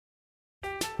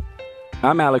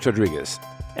I'm Alex Rodriguez.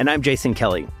 And I'm Jason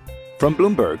Kelly. From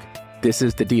Bloomberg, this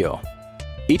is The Deal.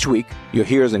 Each week, you'll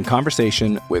hear us in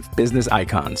conversation with business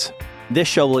icons. This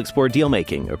show will explore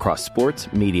deal-making across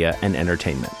sports, media, and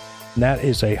entertainment. That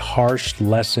is a harsh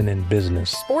lesson in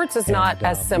business. Sports is not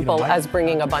as simple as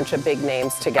bringing a bunch of big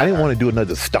names together. I didn't want to do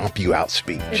another stomp you out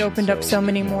speech. It opened up so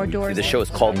many more doors. The show is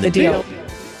called The Deal.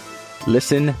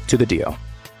 Listen to The Deal.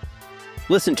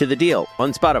 Listen to The Deal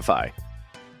on Spotify.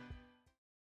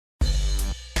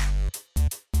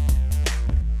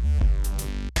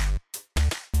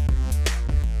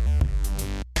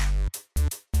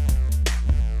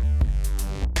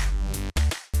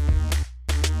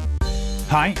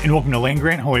 Hi, and welcome to Land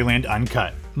Grant Holy Land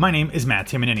Uncut. My name is Matt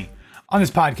Timonini. On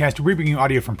this podcast, we bring you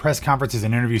audio from press conferences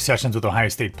and interview sessions with Ohio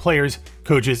State players,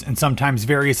 coaches, and sometimes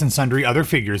various and sundry other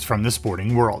figures from the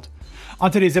sporting world.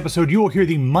 On today's episode, you will hear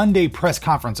the Monday press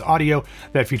conference audio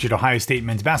that featured Ohio State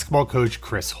men's basketball coach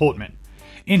Chris Holtmann.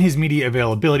 In his media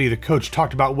availability, the coach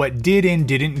talked about what did and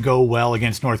didn't go well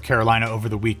against North Carolina over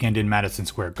the weekend in Madison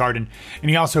Square Garden, and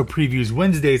he also previews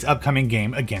Wednesday's upcoming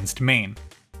game against Maine.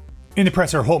 In the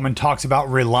presser, Holtmann talks about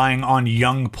relying on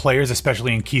young players,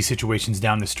 especially in key situations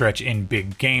down the stretch in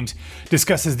big games,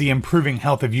 discusses the improving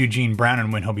health of Eugene Brown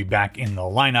and when he'll be back in the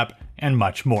lineup, and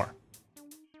much more.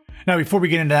 Now, before we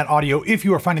get into that audio, if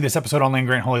you are finding this episode on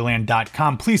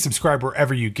landgrantholyland.com, please subscribe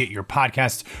wherever you get your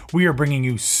podcasts. We are bringing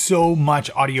you so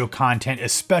much audio content,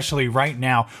 especially right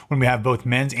now when we have both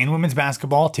men's and women's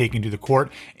basketball taking to the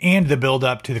court and the build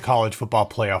up to the college football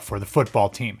playoff for the football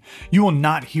team. You will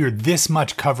not hear this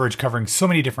much coverage covering so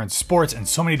many different sports and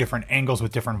so many different angles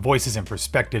with different voices and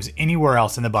perspectives anywhere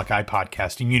else in the Buckeye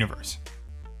podcasting universe.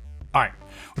 All right,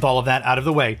 with all of that out of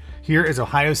the way, here is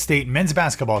Ohio State men's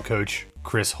basketball coach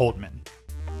Chris Holtmann.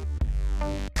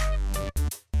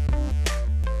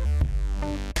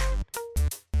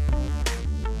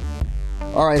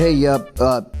 All right, hey,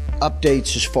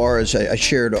 updates as far as I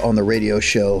shared on the radio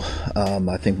show.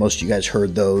 I think most of you guys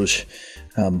heard those.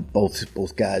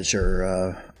 Both guys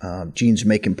are Gene's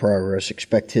making progress.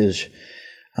 Expect his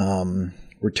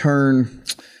return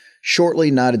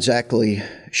shortly. Not exactly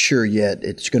sure yet.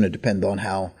 It's going to depend on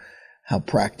how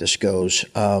practice goes.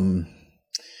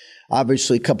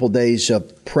 Obviously, a couple days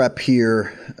of prep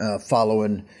here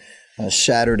following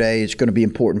Saturday. It's going to be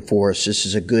important for us. This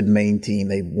is a good Maine team.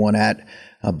 They won at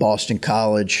Boston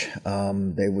College.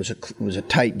 It was a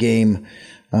tight game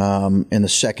in the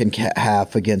second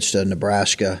half against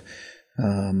Nebraska.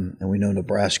 And we know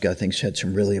Nebraska, I think, has had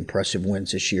some really impressive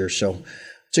wins this year. So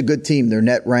it's a good team. Their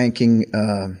net ranking,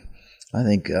 I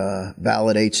think,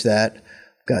 validates that.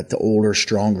 Got the older,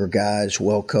 stronger guys,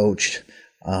 well coached.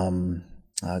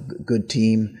 Good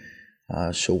team,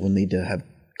 so we'll need to have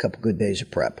a couple good days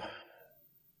of prep.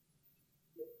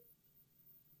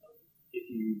 If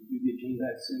you get Gene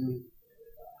back soon,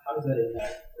 how does that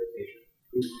impact rotation?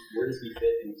 Where does he fit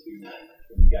into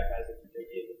when you got guys that can take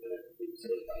it?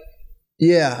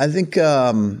 Yeah, I think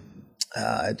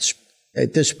it's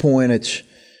at this point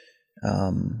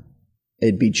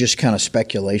it'd be just kind of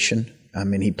speculation. I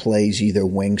mean, he plays either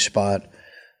wing spot.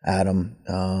 Adam,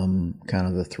 kind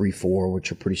of the 3-4,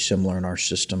 which are pretty similar in our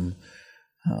system.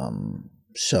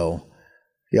 So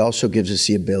he also gives us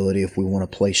the ability, if we want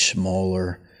to play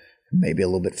smaller, maybe a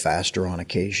little bit faster on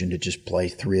occasion, to just play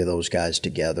three of those guys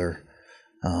together.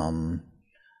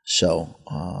 So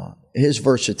his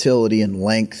versatility and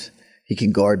length, he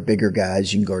can guard bigger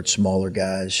guys, he can guard smaller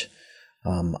guys.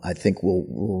 I think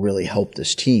will really help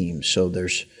this team. So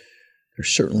there's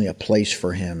certainly a place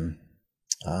for him.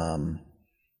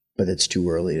 But it's too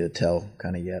early to tell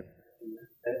kind of yet.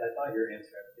 I thought your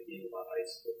answer at the beginning about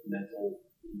ice with mental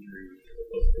injury as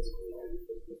opposed to physical injury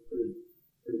was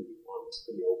pretty honest,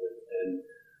 pretty open. And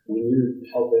when you're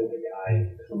helping a guy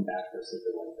come back for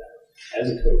something like that, as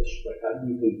a coach, like how do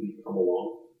you think you've come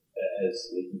along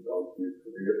as you've gone through your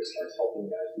career as far as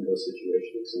helping guys through those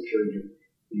situations? I'm sure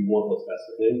you want what's best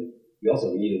for him. You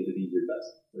also need him to be your best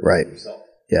for yourself.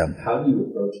 Yeah. How do you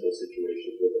approach those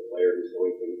situations with a player who's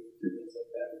going through things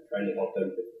like that? Trying to help them,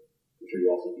 but I'm sure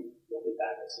you also do want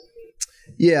back at some point.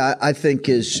 Yeah, I think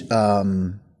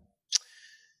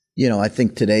I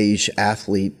think today's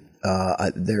athlete,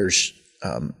 there's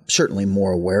certainly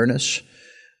more awareness.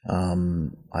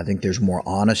 I think there's more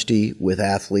honesty with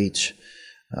athletes.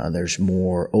 There's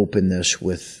more openness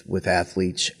with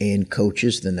athletes and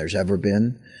coaches than there's ever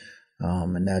been.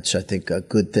 And that's, I think, a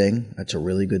good thing. That's a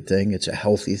really good thing. It's a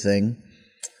healthy thing.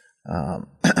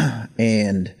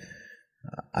 And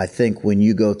I think when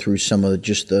you go through some of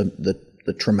just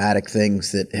the traumatic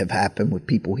things that have happened with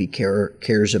people he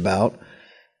cares about,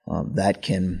 that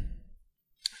can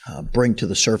bring to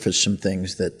the surface some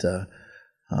things that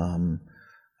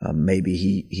maybe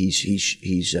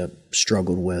he's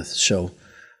struggled with. So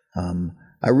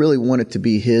I really want it to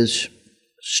be his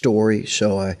story.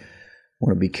 So I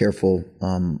want to be careful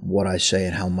what I say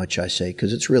and how much I say,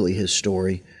 because it's really his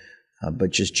story.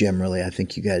 But just generally, I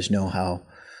think you guys know how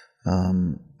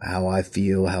I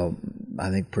feel, how I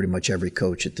think pretty much every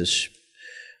coach at this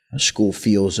school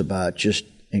feels about just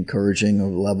encouraging a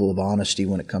level of honesty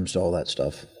when it comes to all that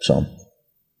stuff. So,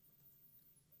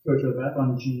 Coach, back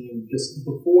on Gene, just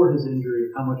before his injury,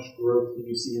 how much growth did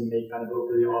you see him make kind of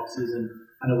over the offseason?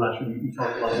 I know last year you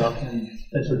talked a lot about him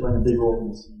potentially playing a big role in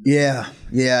this team.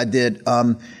 Yeah, I did.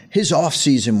 His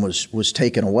offseason was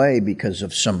taken away because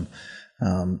of some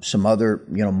other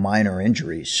minor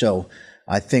injuries. So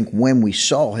I think when we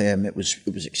saw him, it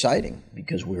was exciting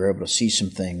because we were able to see some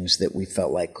things that we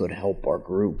felt like could help our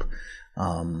group,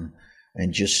 and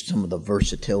just some of the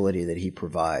versatility that he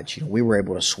provides. We were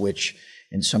able to switch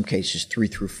in some cases 3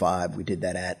 through 5. We did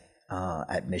that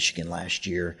at Michigan last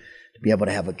year. To be able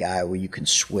to have a guy where you can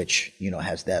switch,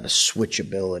 has that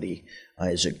switchability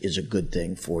is a good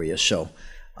thing for you. So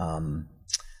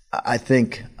I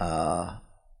think.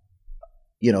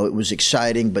 It was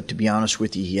exciting, but to be honest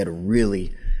with you, he had a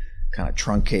really kind of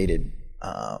truncated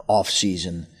off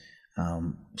season.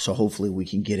 So hopefully we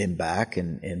can get him back,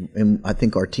 and I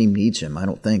think our team needs him. I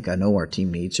know our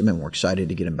team needs him, and we're excited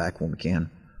to get him back when we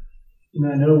can. And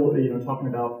I know, talking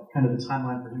about kind of the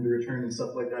timeline for him to return and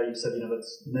stuff like that, you said,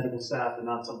 that's medical staff and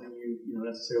not something you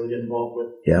necessarily get involved with.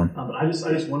 Yeah. But I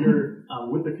just wonder,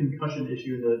 with the concussion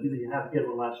issue, he had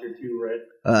one last year too,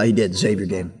 right? He did, Xavier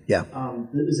game, yeah.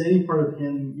 Is any part of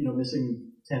him,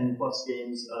 missing 10 plus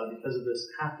games because of this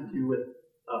have to do with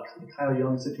the Kyle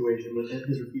Young situation with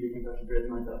his repeated concussions or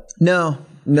anything like that? No.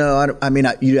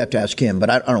 You'd have to ask him, but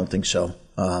I don't think so.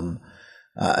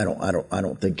 I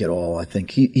don't think at all. I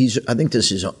think I think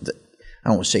this is, I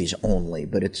don't want to say he's only,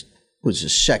 but it was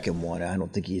his second one. I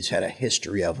don't think he's had a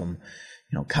history of them.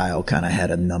 Kyle kind of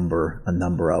had a number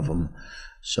of them.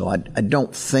 So I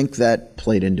don't think that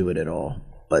played into it at all,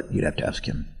 but you'd have to ask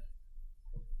him.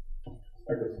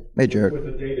 Hey, Jared. With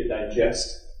a day to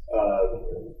digest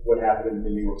what happened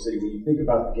in New York City, when you think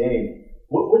about the game,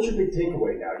 what's your big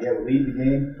takeaway now? You have a lead the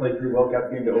game, played pretty well, got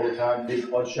the game to overtime, big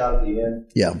clutch shot at the end.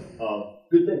 Yeah.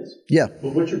 Good things. Yeah.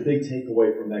 But what's your big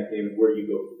takeaway from that game and where you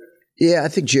go from there? Yeah, I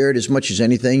think, Jared, as much as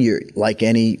anything, you're like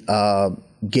any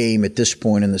game at this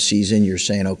point in the season, you're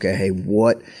saying, okay, hey,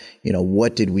 what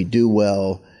did we do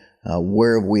well?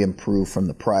 Where have we improved from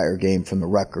the prior game, from the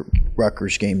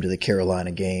Rutgers game to the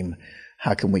Carolina game?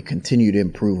 How can we continue to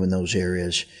improve in those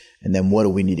areas? And then what do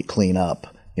we need to clean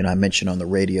up? I mentioned on the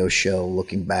radio show,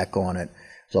 looking back on it,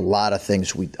 there's a lot of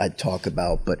things I'd talk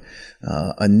about, but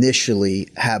initially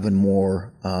having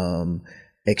more,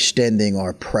 extending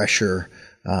our pressure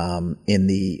in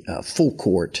the full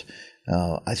court,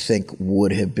 I think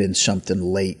would have been something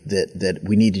late that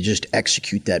we need to just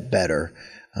execute that better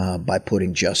by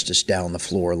putting Justice down the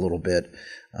floor a little bit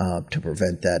to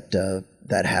prevent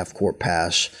that half court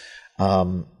pass.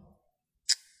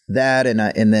 That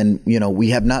and then we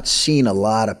have not seen a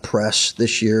lot of press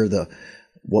this year.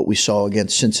 What we saw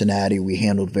against Cincinnati, we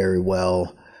handled very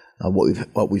well.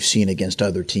 What we've seen against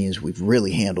other teams, we've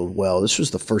really handled well. This was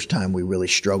the first time we really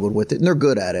struggled with it, and they're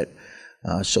good at it.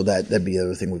 So that'd be the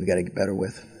other thing we've got to get better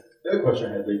with. The other question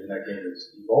I had late in that game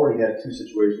is you've already had 2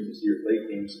 situations this year, late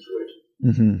game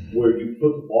situations, where you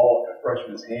put the ball in a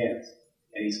freshman's hands,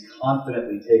 and he's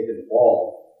confidently taken the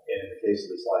ball. And in the case of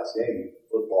this last game,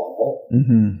 football and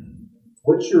ball.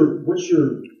 What's your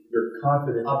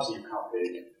confidence? Obviously, you're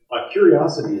confident. My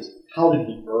curiosity is, how did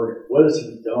he earn it? What has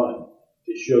he done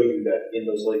to show you that in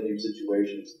those late game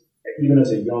situations, even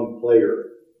as a young player,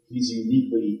 he's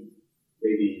uniquely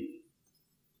maybe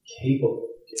capable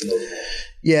in those moments?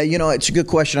 Yeah, it's a good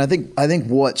question. I think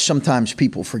what sometimes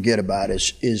people forget about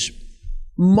is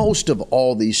most of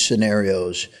all these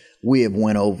scenarios we have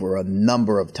went over a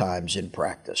number of times in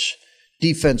practice,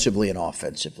 defensively and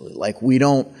offensively. Like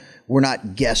we're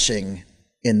not guessing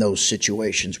in those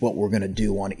situations what we're going to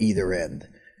do on either end.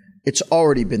 It's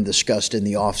already been discussed in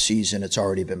the offseason. It's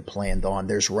already been planned on.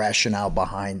 There's rationale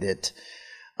behind it.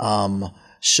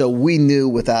 So we knew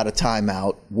without a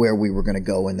timeout where we were going to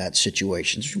go in that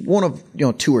situation. It's one of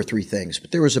 2 or 3 things,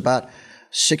 but there was about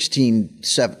 16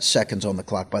 seconds on the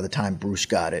clock by the time Bruce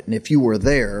got it. And if you were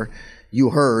there,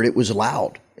 you heard it was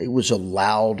loud. It was a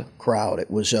loud crowd. It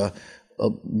was a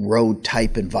road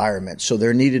type environment. So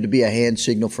there needed to be a hand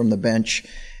signal from the bench,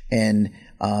 and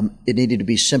it needed to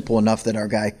be simple enough that our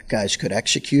guys could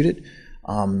execute it.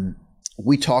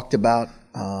 We talked about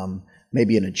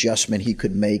maybe an adjustment he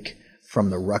could make from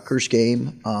the Rutgers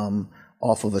game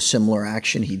off of a similar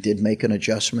action. He did make an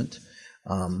adjustment.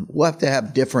 We'll have to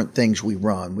have different things we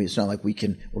run. It's not like we're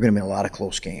going to be in a lot of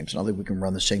close games. I don't think we can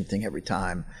run the same thing every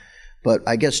time. But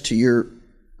I guess to your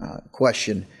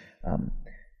question,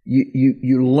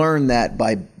 you learn that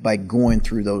by going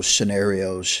through those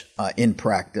scenarios in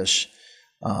practice.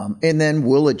 And then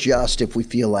we'll adjust if we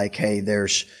feel like, hey,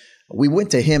 we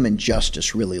went to him in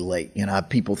Justice really late.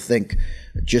 People think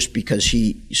just because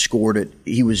he scored it,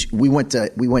 we went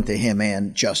to him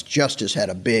and Justice had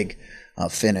a big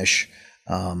finish.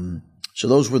 So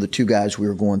those were the two guys we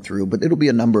were going through, but it'll be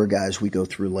a number of guys we go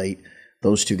through late.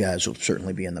 Those two guys will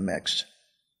certainly be in the mix.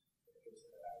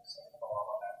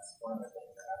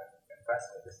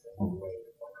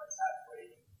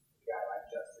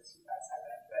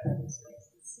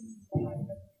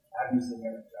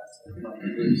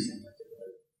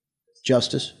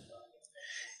 Justice?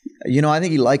 I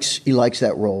think he likes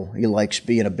that role. He likes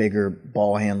being a bigger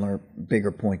ball handler,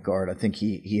 bigger point guard. I think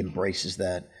he embraces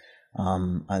that.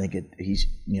 I think he's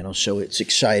so it's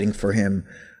exciting for him.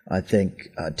 I think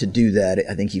to do that,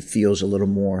 I think he feels a little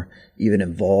more even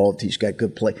involved. He's got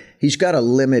good play. He's got to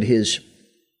limit his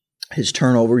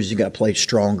turnovers. He's got to play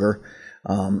stronger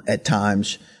at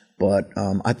times. But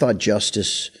I thought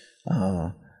Justice,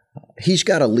 he's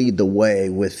got to lead the way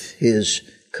with his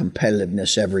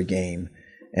competitiveness every game.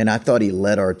 And I thought he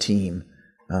led our team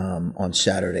on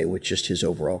Saturday with just his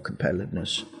overall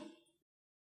competitiveness.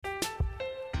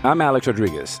 I'm Alex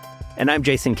Rodriguez. And I'm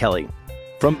Jason Kelly.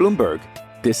 From Bloomberg,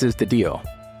 this is The Deal.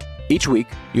 Each week,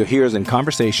 you'll hear us in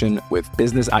conversation with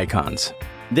business icons.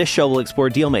 This show will explore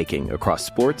deal-making across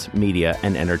sports, media,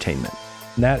 and entertainment.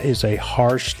 That is a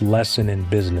harsh lesson in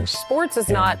business. Sports is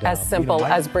not as simple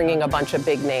as bringing a bunch of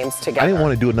big names together. I didn't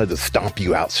want to do another stomp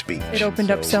you out speech. It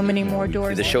opened up so many more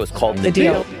doors. The show is called The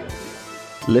Deal.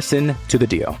 Listen to The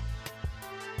Deal.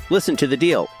 Listen to The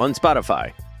Deal on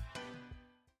Spotify.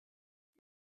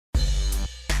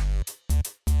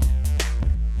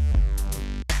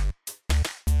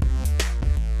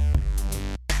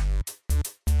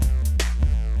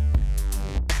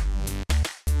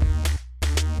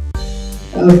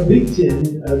 Big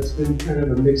Ten, it's been kind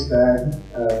of a mixed bag.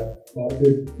 A lot of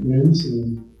good wins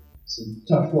and some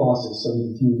tough losses some of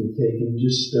the teams have taken.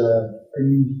 Just, are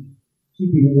you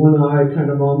keeping one eye kind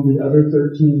of on the other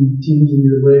 13 teams in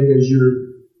your league as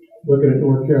you're looking at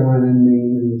North Carolina and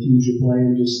Maine and the teams you're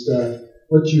playing? Just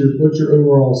what's your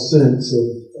overall sense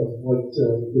of what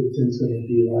the Big Ten's going to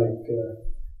be like?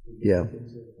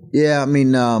 Yeah. I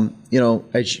mean,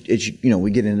 as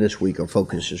we get into this week, our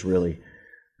focus is really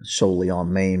solely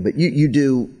on Maine, but you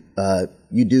do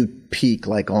peek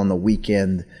like on the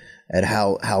weekend at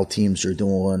how teams are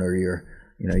doing, or you're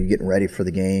getting ready for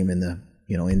the game, and the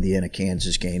Indiana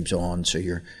Kansas game's on, so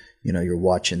you're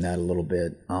watching that a little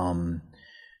bit.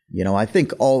 I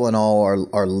think all in all,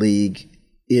 our league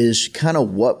is kind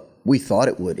of what we thought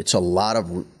it would. It's a lot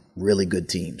of really good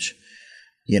teams.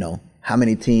 How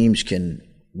many teams can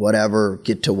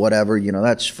get to whatever,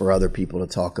 that's for other people to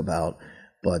talk about.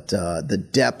 But the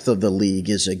depth of the league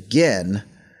is, again,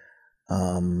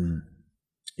 you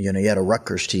had a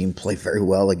Rutgers team play very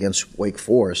well against Wake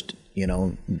Forest, beat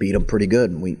them pretty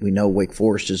good. And we know Wake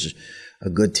Forest is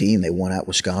a good team. They won at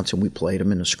Wisconsin. We played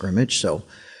them in a scrimmage. So,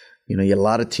 you had a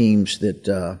lot of teams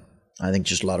that I think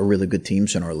just a lot of really good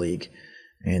teams in our league.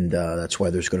 And that's why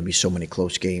there's going to be so many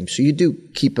close games. So you do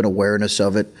keep an awareness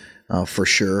of it for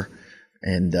sure.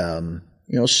 And,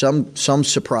 some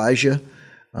surprise you.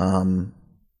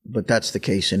 But that's the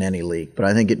case in any league. But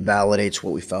I think it validates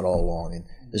what we felt all along. And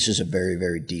this is a very,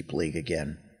 very deep league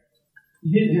again.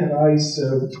 You didn't have ice,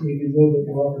 so maybe a little bit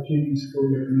more opportunities for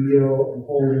McNeil and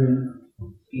Holden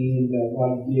and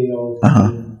Roddy Gale.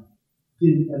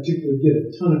 Didn't particularly get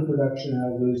a ton of production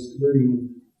out of those three.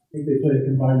 I think they played a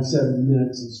combined 7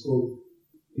 minutes and scored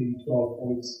maybe 12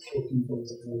 points, 14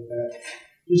 points, something like that.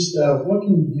 Just what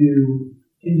can you do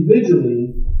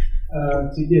individually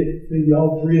to get maybe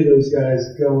all three of those guys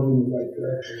going in the right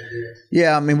direction?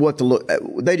 Yeah, I mean,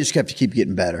 they just have to keep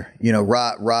getting better.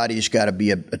 Roddy's got to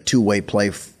be a two-way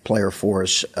player for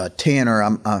us. Tanner,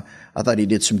 I thought he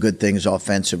did some good things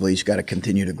offensively. He's got to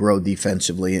continue to grow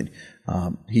defensively, and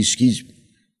he's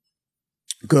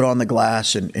good on the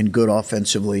glass and good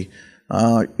offensively.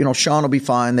 Sean will be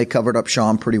fine. They covered up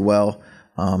Sean pretty well.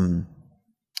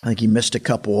 I think he missed a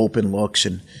couple open looks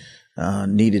and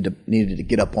needed to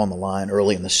get up on the line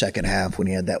early in the second half when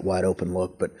he had that wide open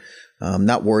look. But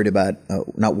not worried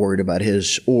about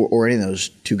his or any of those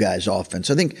two guys' offense.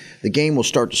 I think the game will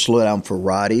start to slow down for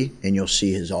Roddy, and you'll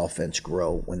see his offense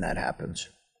grow when that happens.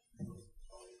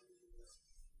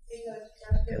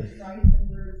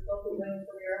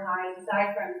 Carolina,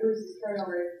 aside from Bruce's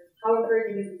turnovers, how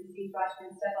encouraging is it to see freshmen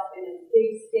step up in a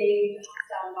big stage,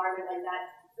 hostile environment like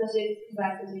that, especially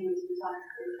back to the team with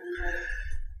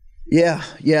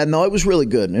Yeah, no, it was really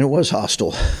good, and it was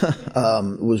hostile.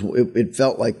 It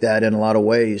felt like that in a lot of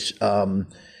ways,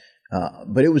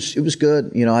 but it was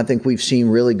good. You know, I think we've seen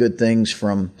really good things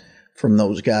from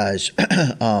those guys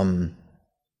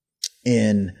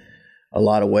in a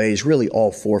lot of ways. Really,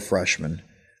 all 4 freshmen.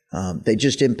 They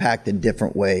just impact in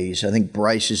different ways. I think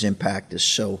Bryce's impact is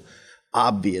so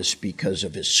obvious because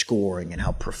of his scoring and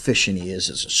how proficient he is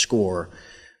as a scorer.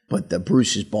 But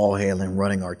Bruce's ball handling,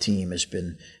 running our team his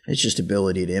just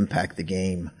ability to impact the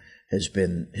game has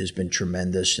been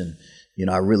tremendous. And you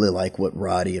know, I really like what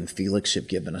Roddy and Felix have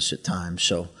given us at times.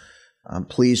 So I'm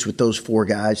pleased with those 4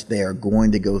 guys. They are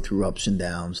going to go through ups and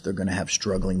downs. They're going to have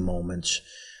struggling moments.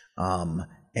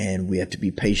 And we have to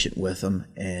be patient with them.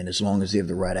 And as long as they have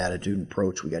the right attitude and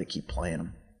approach, we got to keep playing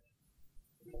them.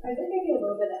 Are they maybe a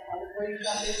little bit ahead of where you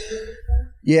got this year?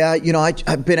 Yeah, you know,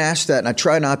 I've been asked that, and I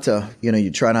try not to, you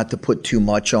try not to put too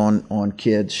much on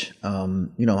kids.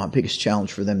 You know, my biggest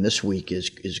challenge for them this week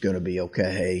is going to be,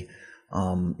 okay, hey,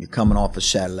 you're coming off a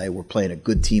Saturday. We're playing a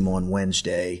good team on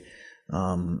Wednesday.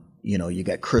 You know, you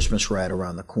got Christmas right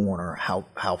around the corner.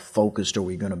 How focused are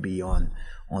we going to be on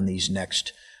these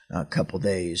next couple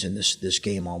days and this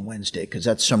game on Wednesday? Because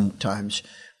that's sometimes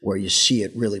where you see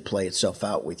it really play itself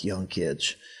out with young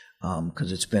kids.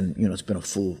 Because it's been a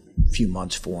full few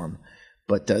months for them,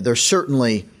 but they're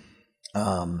certainly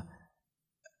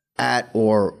at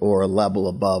or a level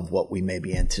above what we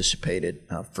maybe anticipated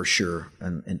for sure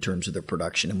in terms of their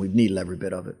production, and we've needed every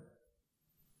bit of it.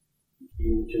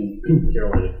 You mentioned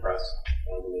Carolina press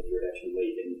when you were actually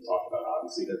late, and you talked about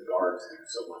obviously their guards do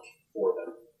so much for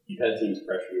them. You've had teams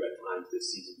pressure you at times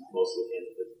this season, most of the games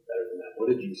better than that. What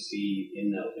did you see in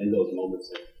those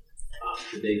moments?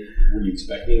 Were you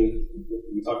expecting?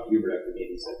 We talked to Hubert after the game.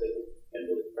 He said they hadn't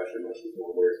really pressure much. He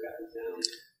wears guys down.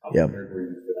 How prepared were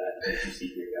you for that? What did you see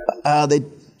from your guys?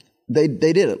 They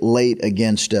did it late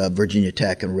against Virginia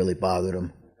Tech and really bothered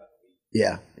them.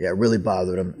 Yeah, really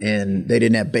bothered them. And they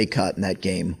didn't have Baycott in that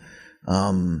game,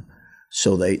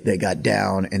 so they got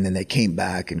down and then they came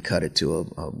back and cut it to a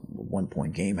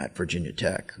 1-point game at Virginia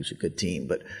Tech, who's a good team.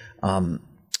 But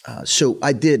so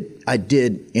I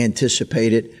did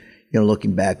anticipate it. You know,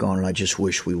 looking back on it, I just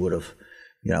wish we would have,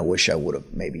 I wish I would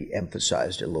have maybe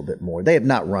emphasized it a little bit more. They have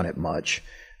not run it much,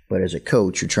 but as a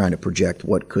coach, you're trying to project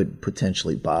what could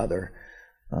potentially bother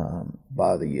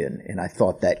you. And I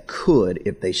thought that could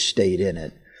if they stayed in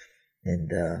it. And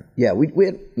we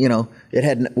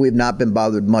had, we've not been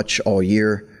bothered much all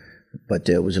year, but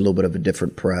it was a little bit of a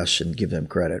different press, and give them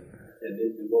credit. And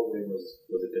in what way was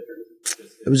it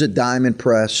different? It was a diamond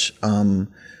press, and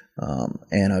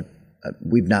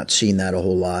we've not seen that a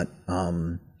whole lot.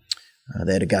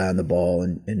 They had a guy on the ball,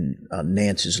 and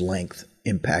Nance's length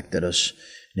impacted us,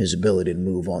 and his ability to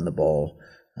move on the ball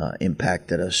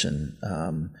impacted us. And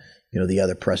the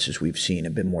other presses we've seen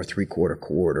have been more three-quarter,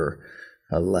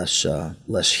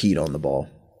 less heat on the ball.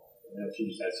 I should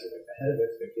just ask you, ahead of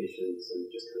expectations and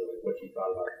just kind of like what you thought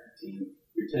about the team.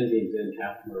 You're 10 games in,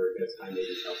 half of them are against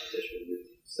high-major competition. You're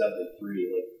 7-3.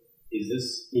 Like, is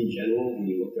this in general, when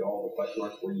you look at all the question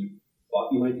marks, where you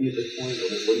thought you might be at this point,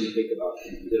 or what do you think about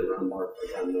it? You did a round mark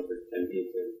around number 10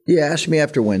 games in. Yeah, ask me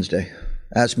after Wednesday,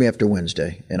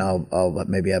 and I'll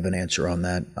maybe have an answer on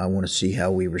that. I want to see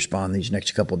how we respond these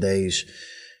next couple of days.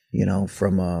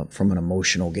 From an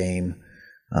emotional game.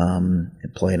 And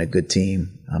playing a good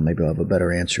team, maybe I'll have a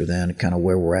better answer then, kind of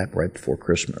where we're at right before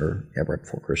Christmas.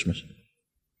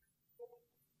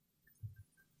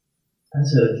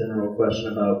 That's a general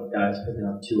question about guys picking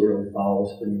up 2 early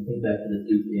fouls. When you think back to the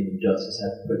Duke game, Justice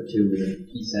had to put 2, and then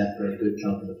he sat for a good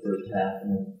chunk of the first half,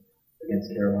 and then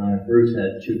against Carolina, Bruce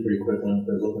had 2 pretty quick ones.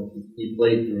 But he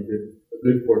played through a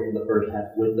good portion of the first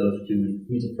half with those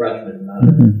 2. He's a freshman, not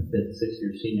a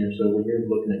fifth-sixth-year senior. So when you're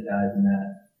looking at guys in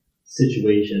that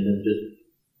situation, and just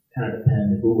kind of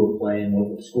depend who we're playing,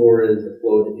 what the score is, the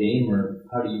flow of the game, or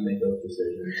how do you make those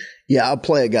decisions? Yeah, I'll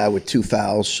play a guy with 2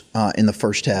 fouls in the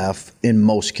first half in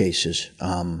most cases.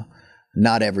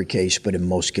 Not every case, but in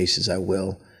most cases I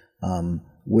will.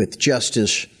 With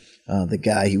Justice, the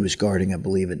guy he was guarding, I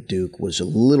believe, at Duke, was a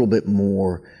little bit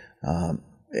more,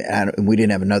 and we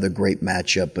didn't have another great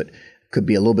matchup, but could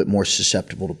be a little bit more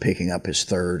susceptible to picking up his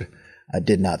third. I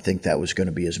did not think that was going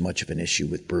to be as much of an issue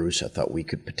with Bruce. I thought we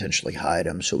could potentially hide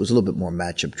him. So it was a little bit more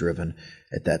matchup driven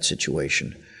at that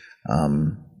situation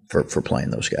for playing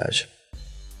those guys.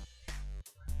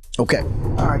 Okay.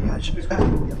 All right, guys.